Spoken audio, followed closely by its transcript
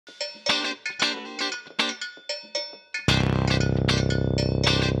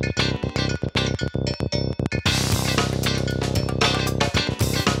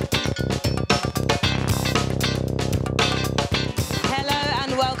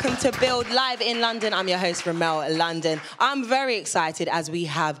to Build live in London. I'm your host, Ramel London. I'm very excited as we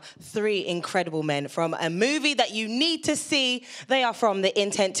have three incredible men from a movie that you need to see. They are from The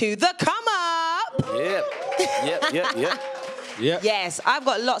Intent to The Come Up. Yep. Yes, I've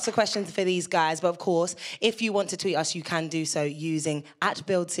got lots of questions for these guys, but of course, if you want to tweet us, you can do so using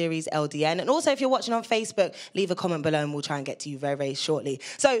 @BuildSeriesLDN. And also, if you're watching on Facebook, leave a comment below and we'll try and get to you very, very shortly.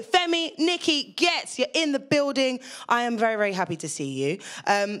 So, Femi, Nicky, Ghetts, you're in the building. I am very, very happy to see you.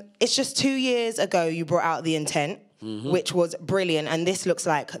 It's just 2 years ago you brought out The Intent, which was brilliant, and this looks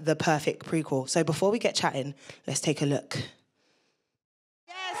like the perfect prequel. So before we get chatting, let's take a look.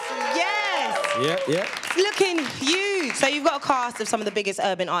 Yeah. It's looking huge. So you've got a cast of some of the biggest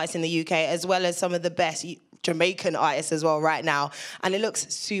urban artists in the UK, as well as some of the best Jamaican artists as well right now. And it looks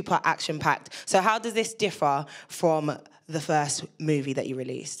super action-packed. So how does this differ from the first movie that you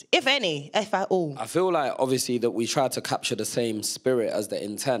released? If any, if at all. I feel like, obviously, that we tried to capture the same spirit as The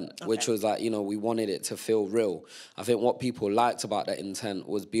Intent, which was like, we wanted it to feel real. I think what people liked about The Intent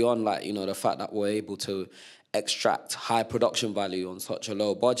was beyond, like, the fact that we're able to extract high production value on such a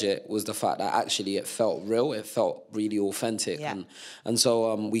low budget, was the fact that actually it felt real, it felt really authentic. Yeah. And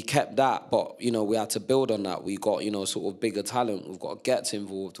so we kept that, but, we had to build on that. We got, sort of bigger talent. We've got Ghetts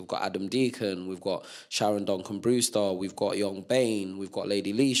involved, we've got Adam Deacon, we've got Sharon Duncan Brewster, we've got Young Bane, we've got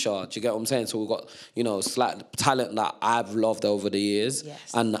Lady Leisha. Do you get what I'm saying? So we've got, slight talent that I've loved over the years.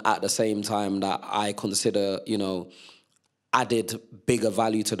 Yes. And at the same time that I consider, added bigger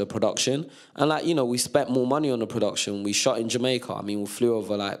value to the production. And like, we spent more money on the production. We shot in Jamaica. I mean, we flew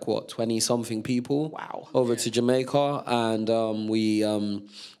over like, 20-something people over to Jamaica. And we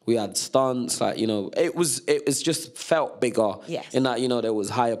had stunts, like, it was just felt bigger. Yes. In that, there was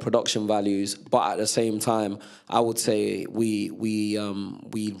higher production values. But at the same time, I would say we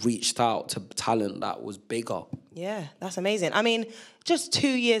reached out to talent that was bigger. Yeah, that's amazing. I mean, just 2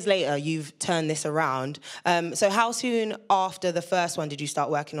 years later, you've turned this around. So how soon after the first one did you start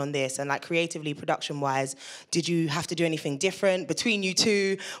working on this? And like creatively, production-wise, did you have to do anything different between you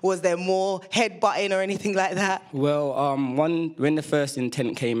two? Was there more headbutting or anything like that? Well, when the first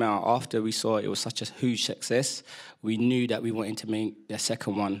Intent came out, after we saw it was such a huge success, we knew that we wanted to make the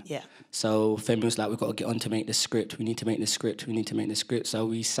second one. Yeah. So Femi was like, we've got to get on to make the script. We need to make the script. We need to make the script. So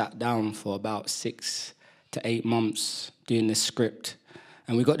we sat down for about 6 to 8 months doing the script.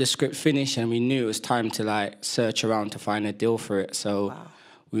 And we got the script finished and we knew it was time to like search around to find a deal for it. So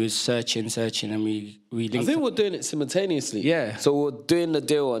we was searching and we linked. I think we're doing it simultaneously. Yeah. So we're doing the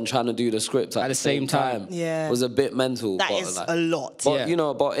deal and trying to do the script at the same time. Yeah. It was a bit mental. That is a lot.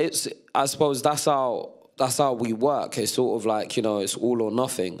 But, but it's, I suppose that's how we work. It's sort of like, it's all or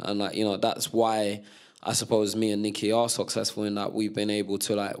nothing. And like, that's why I suppose me and Nicky are successful in that we've been able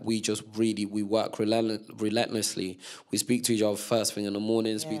to, like, we work relentlessly. We speak to each other first thing in the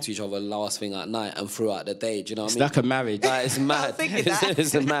morning, speak to each other last thing at night and throughout the day. Do you know what I mean? It's like a marriage. Like, it's mad.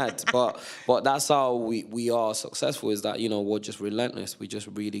 It's mad. But that's how we are successful, is that, we're just relentless. We just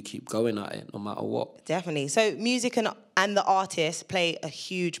really keep going at it no matter what. Definitely. So music and the artists play a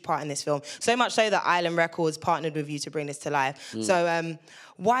huge part in this film. So much so that Island Records partnered with you to bring this to life. So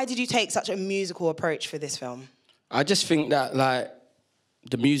why did you take such a musical approach for this film? I just think that, like,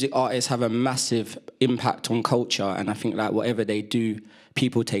 the music artists have a massive impact on culture, and I think, like, whatever they do,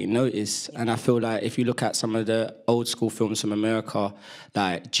 people take notice. And I feel like if you look at some of the old school films from America,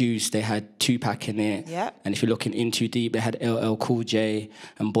 like Juice, they had Tupac in it. Yeah. And if you're looking In Too Deep, they had LL Cool J,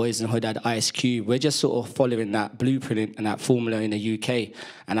 and Boys in the Hood had Ice Cube. We're just sort of following that blueprint and that formula in the UK.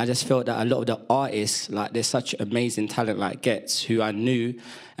 And I just felt that a lot of the artists, like, there's such amazing talent like Ghetts, who I knew,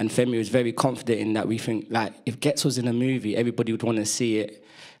 and Femi was very confident in that. We think, like, if Ghetts was in a movie, everybody would want to see it.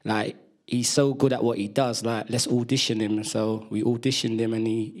 Like, he's so good at what he does, like, let's audition him. So we auditioned him and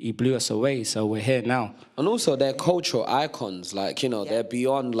he blew us away, so we're here now. And also, they're cultural icons, like, they're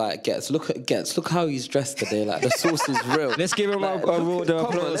beyond, like, Ghetts. Look at Ghetts, look how he's dressed today, like, the sauce is real. Let's give him a round of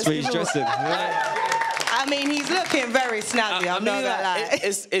applause for his dressing. I mean, he's looking very snazzy. I'm not gonna lie.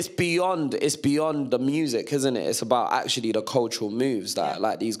 It's beyond the music, isn't it? It's about actually the cultural moves that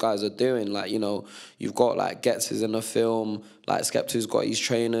like these guys are doing. Like, you've got like Ghetts is in the film, like Skepta's got his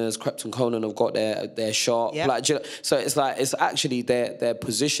trainers, Krept and Conan have got their shop. Yep. Like, so it's like it's actually their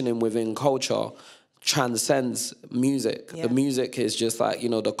positioning within culture transcends music. Yeah. The music is just like,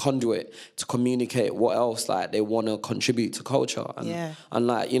 the conduit to communicate what else like they want to contribute to culture. And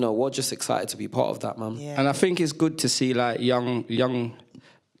like, we're just excited to be part of that, man. Yeah. And I think it's good to see like young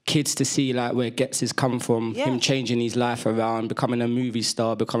kids to see like where Ghetts has come from, him changing his life around, becoming a movie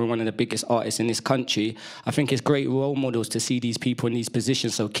star, becoming one of the biggest artists in this country. I think it's great role models to see these people in these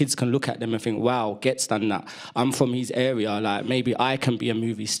positions so kids can look at them and think, wow, Ghetts done that. I'm from his area, like maybe I can be a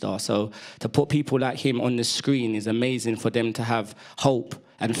movie star. So to put people like him on the screen is amazing for them to have hope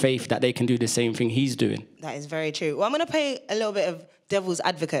and faith that they can do the same thing he's doing. That is very true. Well, I'm going to play a little bit of devil's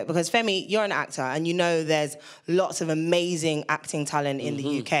advocate because, Femi, you're an actor and you know there's lots of amazing acting talent in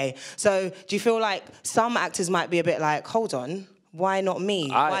the UK. So do you feel like some actors might be a bit like, hold on, why not me?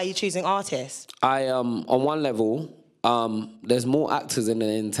 Why are you choosing artists? On one level, there's more actors in the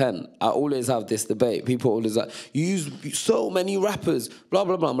intent. I always have this debate. People always like, you use so many rappers, blah,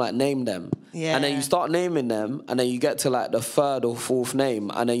 blah, blah. I'm like, name them. Yeah. And then you start naming them, and then you get to like the third or fourth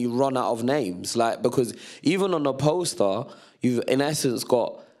name, and then you run out of names. Like, because even on the poster, you've in essence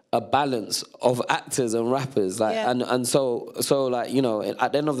got a balance of actors and rappers, like, and so like, you know,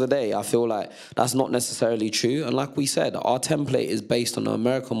 at the end of the day, I feel like that's not necessarily true. And like we said, our template is based on the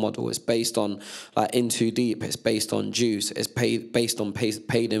American model. It's based on like In Too Deep. It's based on Juice. It's based on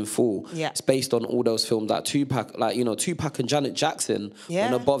Paid in Full. Yeah. It's based on all those films that Tupac, like, you know, Tupac and Janet Jackson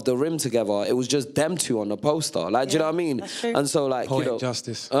went Above the Rim together. It was just them two on the poster. Like, do you know what I mean? That's true. And so like, Poetic you know,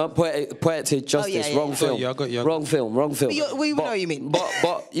 Justice. Poetic Justice. Wrong film. I got you. Wrong film. We know what you mean.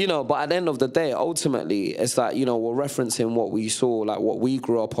 But you know, but at the end of the day, ultimately, it's like, you know, we're referencing what we saw, like what we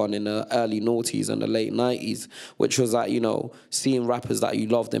grew up on in the early noughties and the late 90s, which was like, you know, seeing rappers that you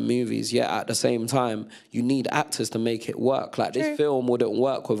loved in movies, yet at the same time, you need actors to make it work. Like, this film wouldn't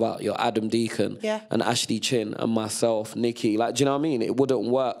work without your Adam Deacon and Ashley Chin and myself, Nicky. Like, do you know what I mean? It wouldn't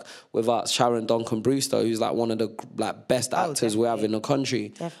work without Sharon Duncan Brewster, who's like one of the like best actors we have in the country.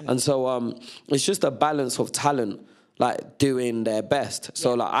 Definitely. And so it's just a balance of talent, like doing their best.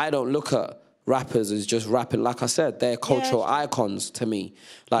 So like, I don't look at rappers as just rapping. Like I said, they're cultural icons to me.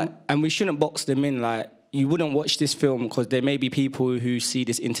 Like, and we shouldn't box them in. Like, you wouldn't watch this film because there may be people who see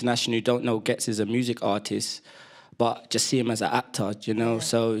this international who don't know Ghetts as a music artist, but just see him as an actor, you know?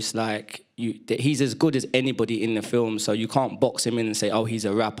 So it's like, he's as good as anybody in the film, so you can't box him in and say, oh, he's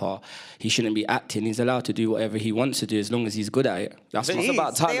a rapper, he shouldn't be acting. He's allowed to do whatever he wants to do as long as he's good at it. That's it's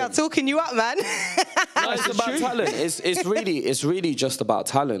about talent. They are talking you up, man. No, it's about talent. It's really just about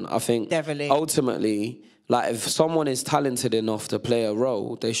talent. I think Definitely. Ultimately, like, if someone is talented enough to play a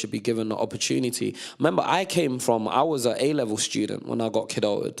role, they should be given the opportunity. Remember, I was an A-level student when I got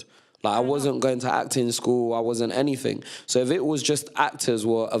kidulted. Like, I wasn't going to acting school, I wasn't anything. So if it was just actors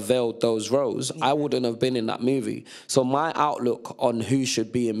were availed those roles, I wouldn't have been in that movie. So my outlook on who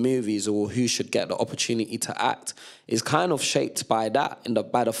should be in movies or who should get the opportunity to act is kind of shaped by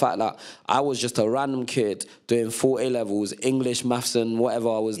that, by the fact that I was just a random kid doing 4 A-levels, English, maths and whatever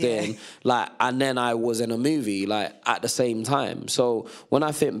I was doing, like, and then I was in a movie, like, at the same time. So when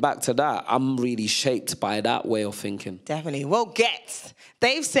I think back to that, I'm really shaped by that way of thinking. Definitely. Well, Ghetts,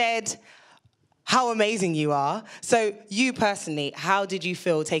 they've said how amazing you are. So you personally, how did you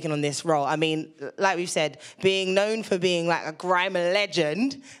feel taking on this role? I mean, like we've said, being known for being like a grime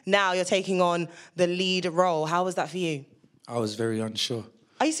legend, now you're taking on the lead role. How was that for you? I was very unsure.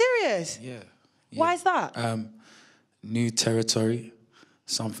 Are you serious? Yeah. Why is that? New territory,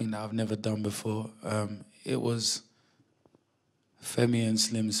 something that I've never done before. It was Femi and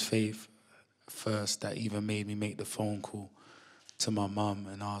Slim's faith first that even made me make the phone call to my mum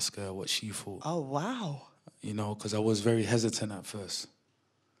and ask her what she thought. Oh, wow. You know, because I was very hesitant at first.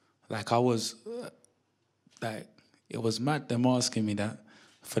 Like, I was, like, it was mad them asking me that,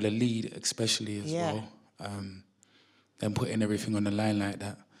 for the lead especially as well. Them putting everything on the line like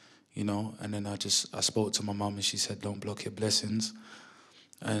that, you know. And then I spoke to my mum and she said, don't block your blessings.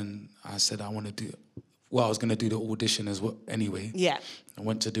 And I said, I want to do, well, I was going to do the audition as well anyway. Yeah. I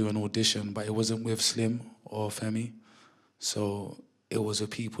went to do an audition, but it wasn't with Slim or Femi. So it was with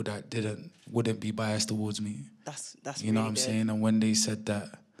people that wouldn't be biased towards me. That's you know what I'm saying? And when they said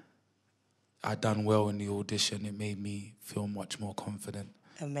that I'd done well in the audition, it made me feel much more confident.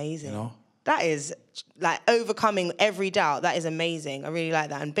 Amazing. You know? That is, like, overcoming every doubt. That is amazing. I really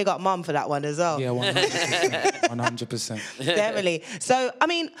like that. And big up Mum for that one as well. Yeah, 100%. 100%. Definitely. So, I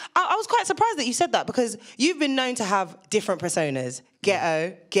mean, I was quite surprised that you said that because you've been known to have different personas.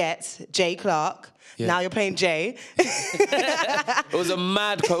 Ghetto, Ghetts, Jay Clark. Yeah. Now you're playing Jay. It was a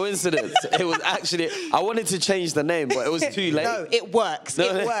mad coincidence. It was actually, I wanted to change the name, but it was too late. No, it works.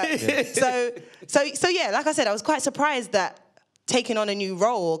 It works. Yeah. So yeah, like I said, I was quite surprised that taking on a new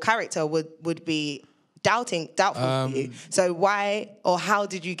role or character would be doubtful for you. So why or how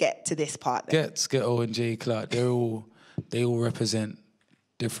did you get to this part then? Ghetts, Ghetto and Jay Clark, they all represent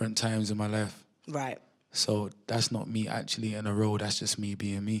different times in my life. Right. So that's not me actually in a role. That's just me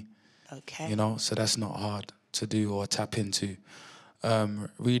being me. Okay. You know, so that's not hard to do or tap into.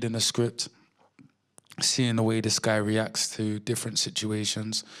 Reading a script, seeing the way this guy reacts to different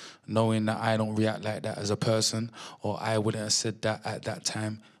situations, knowing that I don't react like that as a person, or I wouldn't have said that at that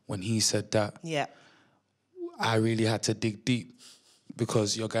time when he said that. Yeah. I really had to dig deep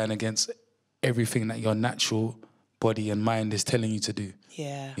because you're going against everything that your natural body and mind is telling you to do.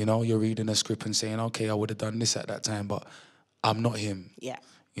 Yeah. You know, you're reading a script and saying, okay, I would have done this at that time, but I'm not him. Yeah.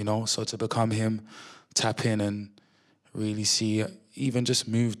 You know, so to become him, tap in and really see, even just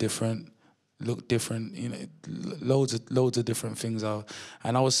move different, look different, you know, loads of different things.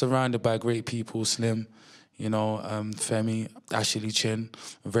 And I was surrounded by great people, Slim, you know, Femi, Ashley Chin,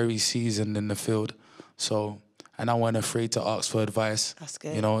 very seasoned in the field. So, and I wasn't afraid to ask for advice. That's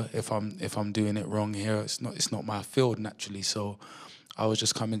good. You know, if I'm doing it wrong here, it's not my field naturally. So I was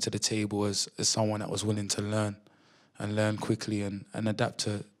just coming to the table as someone that was willing to learn and learn quickly and adapt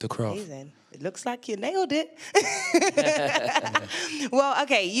to the craft. Amazing. It looks like you nailed it. Well,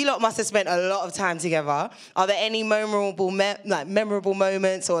 okay, you lot must have spent a lot of time together. Are there any memorable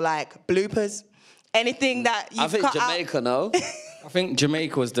moments or like bloopers? Anything that you've I think cut Jamaica, out? no? I think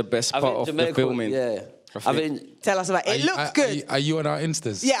Jamaica was the best part of the filming. Yeah. I think Tell us about it. It looks good. Are you on our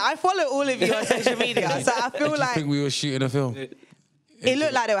Instas? Yeah, I follow all of you on social media, so I feel Do you like think we were shooting a film? it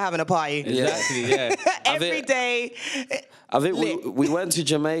looked like they were having a party. Exactly, yeah. Every day. I think we went to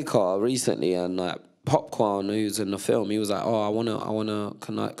Jamaica recently, and like Popcorn, who's in the film, he was like, "Oh,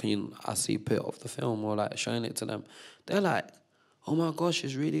 I see a bit of the film," or like showing it to them. They're like, "Oh my gosh,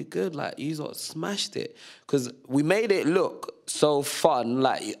 it's really good! Like you lot smashed it," because we made it look so fun,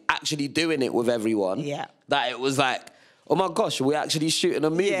 like actually doing it with everyone. Yeah. That it was like, oh my gosh, we're actually shooting a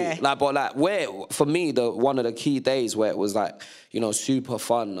movie. Yeah. Like, but like, where for me, one of the key days where it was like, you know, super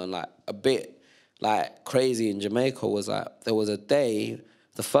fun and like a bit like crazy in Jamaica was like, there was a day,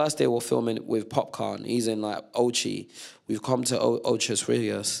 the first day we're filming with Popcorn, he's in like Ochi. We've come to Ochos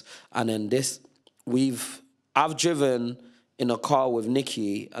Rios, and then I've driven in a car with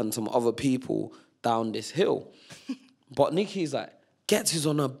Nicky and some other people down this hill. But Nicky's like, Ghetts is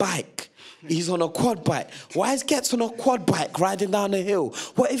on a bike. He's on a quad bike. Why is Ghetts on a quad bike riding down the hill?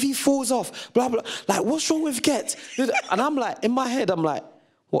 What if he falls off? Blah, blah. Like, what's wrong with Ghetts? And I'm like, in my head, I'm like,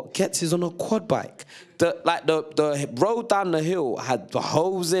 what, Ghetts is on a quad bike? The road down the hill had the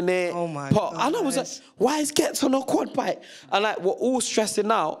hose in it. Oh my God. And I was like, why is Ghetts on a quad bike? And like, we're all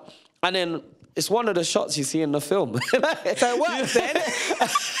stressing out. And then it's one of the shots you see in the film. So it works then?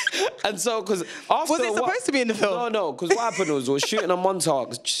 And so, because after... Was it supposed to be in the film? No, because what happened was we're shooting a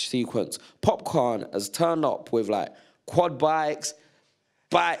montage sequence. Popcorn has turned up with like quad bikes,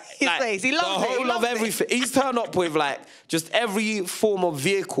 His face, he loves the it, he whole loves of everything. He's turned up with like just every form of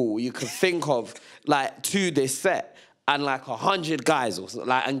vehicle you could think of, like to this set, and like 100 guys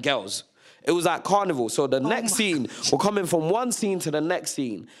and girls. It was like carnival. So the next scene, we're coming from one scene to the next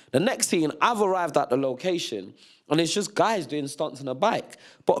scene. The next scene, I've arrived at the location, and it's just guys doing stunts on a bike.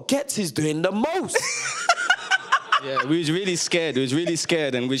 But Ghetts is doing the most. Yeah, we was really scared. And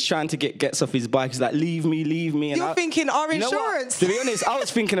we was trying to get Ghetts off his bike. He's like, leave me. And You're thinking our You know what? insurance. To be honest, I was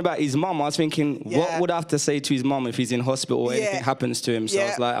thinking about his mum. I was thinking, what would I have to say to his mum if he's in hospital or anything happens to him? So I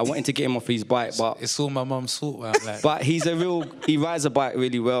was like, I wanted to get him off his bike, but It's all my mum's fault. Like. but he rides a bike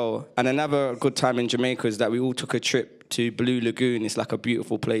really well. And another good time in Jamaica is that we all took a trip to Blue Lagoon. It's like a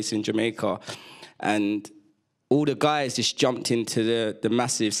beautiful place in Jamaica. And all the guys just jumped into the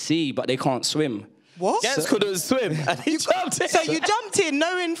massive sea, but they can't swim. What? Ghetts couldn't swim. And he jumped in. So you jumped in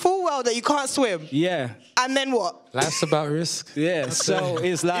knowing full well that you can't swim? Yeah. And then what? Life's about risk. Yeah, so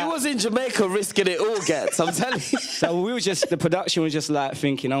it's like... He was in Jamaica risking it all, Ghetts, I'm telling you. So the production was just like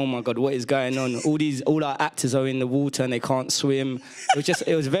thinking, oh my God, what is going on? All our actors are in the water and they can't swim.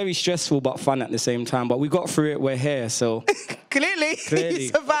 It was very stressful but fun at the same time. But we got through it, we're here, so... Clearly, you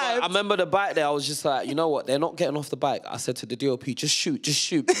survived. I remember the bike there, I was just like, you know what, they're not getting off the bike. I said to the DOP, just shoot.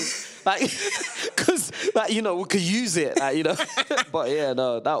 Like, because, like, you know, we could use it, like, you know. But yeah,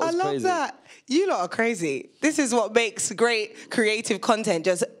 no, that was crazy. I love that. You lot are crazy. This is what makes great creative content,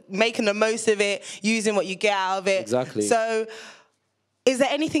 just making the most of it, using what you get out of it. Exactly. So, is there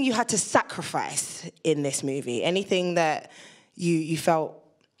anything you had to sacrifice in this movie? Anything that you felt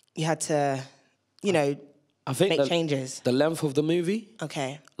you had to, you know, I think make changes? The length of the movie,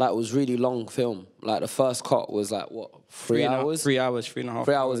 Okay. like, was really long film. Like, the first cut was like, what, 3 hours? 3 hours, 3.5 hours.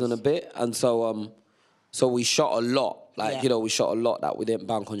 3 hours and a bit. And so we shot a lot. Like, you know, we shot a lot that we didn't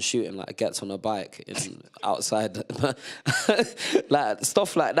bank on shooting, like Ghetts on a bike outside. Like,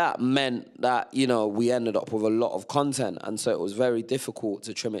 stuff like that meant that, you know, we ended up with a lot of content. And so it was very difficult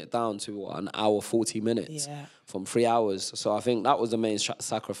to trim it down to, what, an hour, 40 minutes from 3 hours. So I think that was the main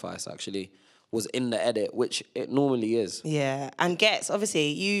sacrifice, actually, was in the edit, which it normally is. Yeah, and Ghetts, obviously,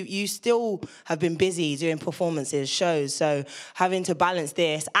 you still have been busy doing performances, shows, so having to balance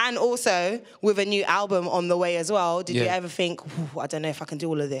this, and also with a new album on the way as well, did you ever think, I don't know if I can do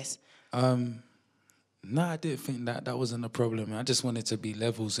all of this? No, I didn't think that wasn't a problem. I just wanted to be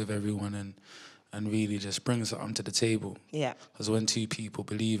levels with everyone and really just bring something to the table. Yeah. Because when two people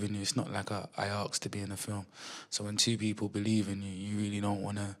believe in you, it's not like I asked to be in a film. So when two people believe in you, you really don't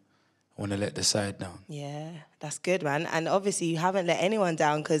want to let the side down. Yeah, that's good, man. And obviously you haven't let anyone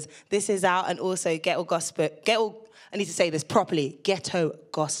down, because this is out, and also Ghetto Gospel, I need to say this properly, Ghetto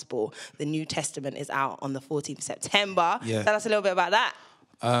Gospel, the New Testament, is out on the 14th of September. Yeah. Tell us a little bit about that.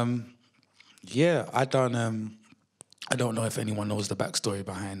 Yeah, I don't know if anyone knows the backstory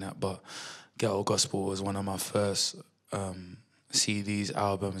behind that, but Ghetto Gospel was one of my first CDs,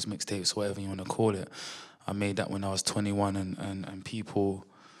 albums, mixtapes, whatever you want to call it. I made that when I was 21, and people,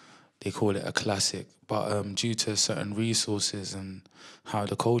 they call it a classic. But due to certain resources and how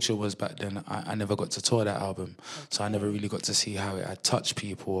the culture was back then, I never got to tour that album. Okay. So I never really got to see how it had touched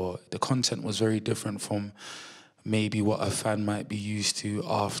people. Or the content was very different from maybe what a fan might be used to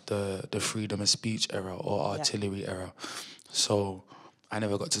after the freedom of speech era or artillery era. So I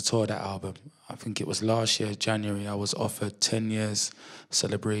never got to tour that album. I think it was last year, January, I was offered 10 years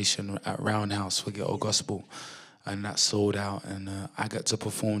celebration at Roundhouse for Ghetto Gospel. And that sold out, and I got to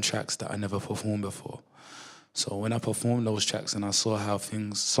perform tracks that I never performed before. So when I performed those tracks and I saw how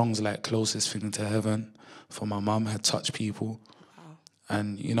songs like Closest Thing to Heaven for my mum had touched people. Wow.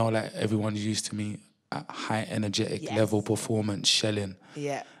 And, you know, like everyone's used to me at high energetic level performance, shelling.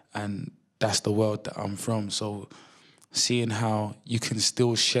 Yeah. And that's the world that I'm from. So seeing how you can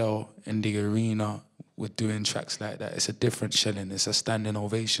still shell in the arena with doing tracks like that, it's a different shelling. It's a standing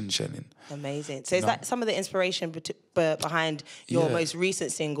ovation shelling. Amazing. So is that some of the inspiration behind your most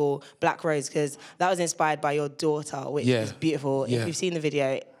recent single, Black Rose? Because that was inspired by your daughter, which is beautiful. If you've seen the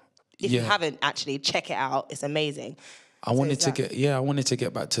video, if you haven't, actually, check it out. It's amazing. I wanted to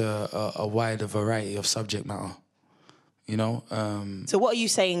get back to a wider variety of subject matter. You know. So what are you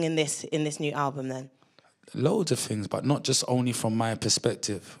saying in this new album then? Loads of things, but not just only from my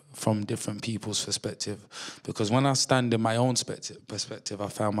perspective, from different people's perspective. Because when I stand in my own perspective, I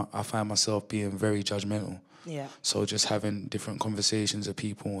find myself being very judgmental. Yeah. So just having different conversations with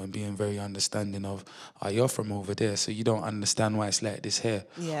people and being very understanding of, you're from over there, so you don't understand why it's like this here.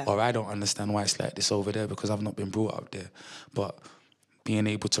 Yeah. Or I don't understand why it's like this over there because I've not been brought up there. But being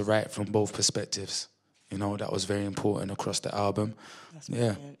able to write from both perspectives, you know, that was very important across the album. That's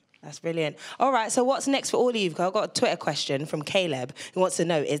brilliant. That's brilliant. All right, so what's next for all of you? I've got a Twitter question from Caleb who wants to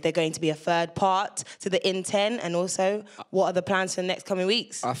know, is there going to be a third part to the Intent? And also, what are the plans for the next coming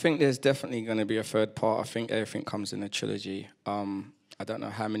weeks? I think there's definitely going to be a third part. I think everything comes in a trilogy. I don't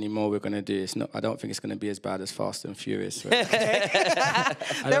know how many more we're going to do. I don't think it's going to be as bad as Fast and Furious.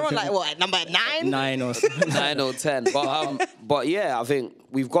 They're on like, what, number 9? 9 or 9 or 10. But yeah, I think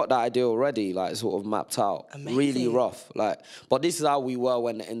we've got that idea already, like sort of mapped out. Amazing. Really rough. But this is how we were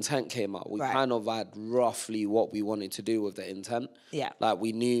when the Intent came out. We kind of had roughly what we wanted to do with the Intent. Yeah. Like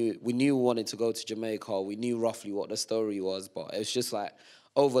we knew we wanted to go to Jamaica. We knew roughly what the story was, but it's just like,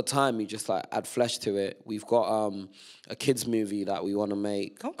 over time, you just like add flesh to it. We've got a kids movie that we want to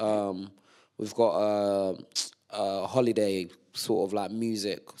make. Okay. We've got a holiday sort of like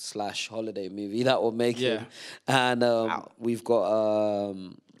music / holiday movie that we're making. Yeah. And we've got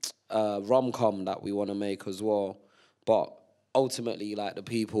a rom-com that we want to make as well. But ultimately, like the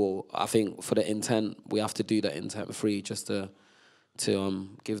people, I think for the Intent, we have to do the Intent free just to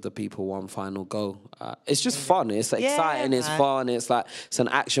give the people one final go. It's just fun. It's exciting. It's fun. It's like it's an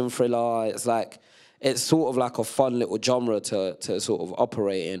action thriller. It's sort of like a fun little genre to sort of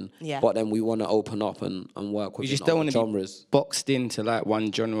operate in. Yeah. But then we want to open up and work with. You just don't want to be boxed into like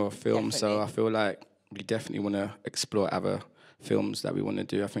one genre of film. Definitely. So I feel like we definitely want to explore other films that we want to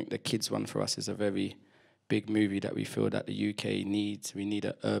do. I think the kids one for us is a very big movie that we feel that the UK needs. We need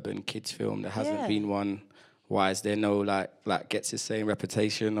an urban kids film. There hasn't been one. Why is there no, like Ghetts is saying,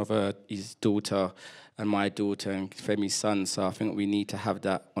 reputation of his daughter and my daughter and Femi's son? So I think we need to have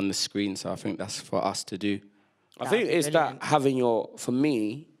that on the screen. So I think that's for us to do. I think it's brilliant. That having for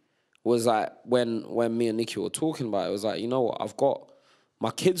me, was like when me and Nicky were talking about it, it was like, you know what, I've got my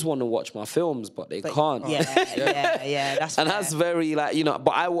kids want to watch my films, but they can't. Yeah, that's and fair. that's very like, you know,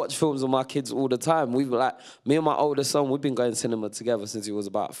 but I watch films with my kids all the time. We've like, me and my older son, we've been going cinema together since he was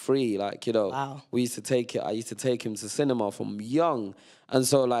about 3. Like, you know, Wow. I used to take him to cinema from young. And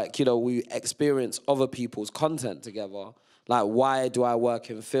so like, you know, we experience other people's content together. Like, why do I work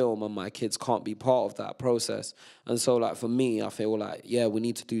in film and my kids can't be part of that process? And so, like, for me, I feel like, yeah, we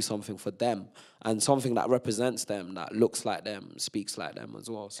need to do something for them and something that represents them, that looks like them, speaks like them as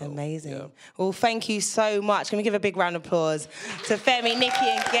well. So, amazing. Yeah. Well, thank you so much. Can we give a big round of applause to Femi, Nicky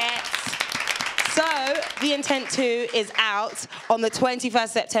and Ghetts? So, The Intent 2 is out on the 21st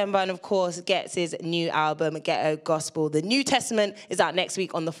September, and of course, Ghetts' new album, Ghetto Gospel, The New Testament, is out next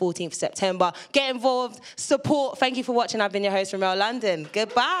week on the 14th September. Get involved, support. Thank you for watching. I've been your host, Ramel London.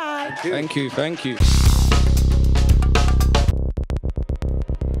 Goodbye. Thank you.